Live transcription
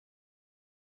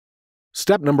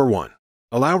Step number 1.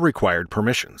 Allow required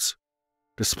permissions.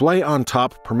 Display on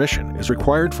top permission is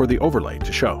required for the overlay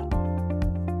to show.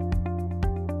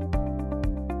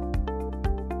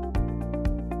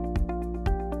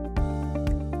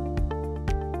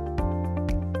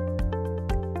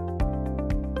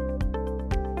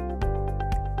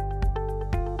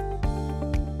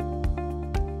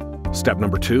 Step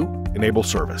number 2. Enable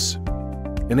service.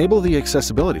 Enable the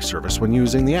accessibility service when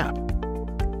using the app.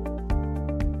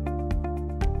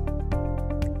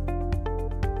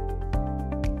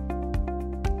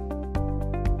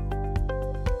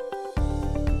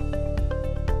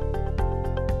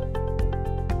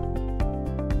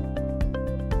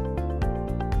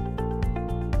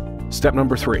 Step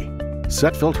number 3.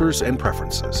 Set filters and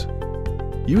preferences.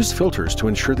 Use filters to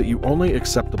ensure that you only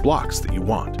accept the blocks that you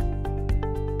want.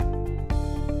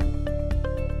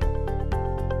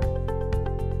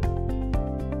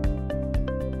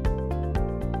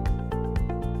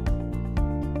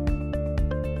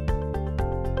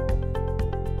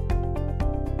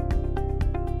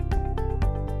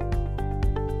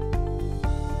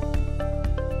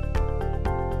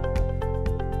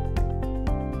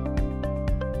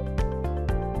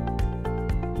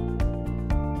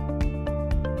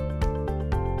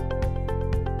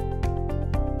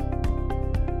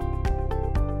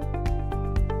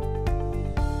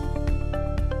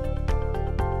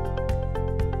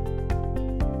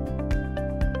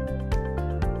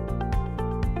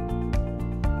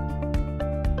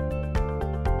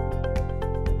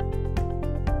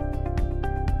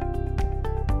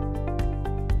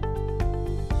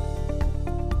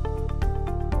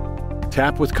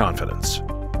 Tap with confidence.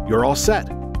 You're all set.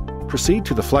 Proceed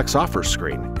to the Flex Offers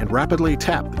screen and rapidly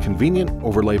tap the convenient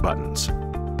overlay buttons.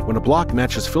 When a block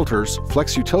matches filters,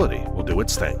 Flex Utility will do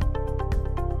its thing.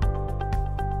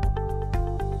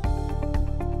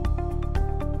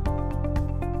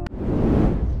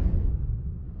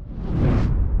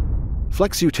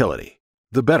 Flex Utility,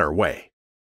 the better way.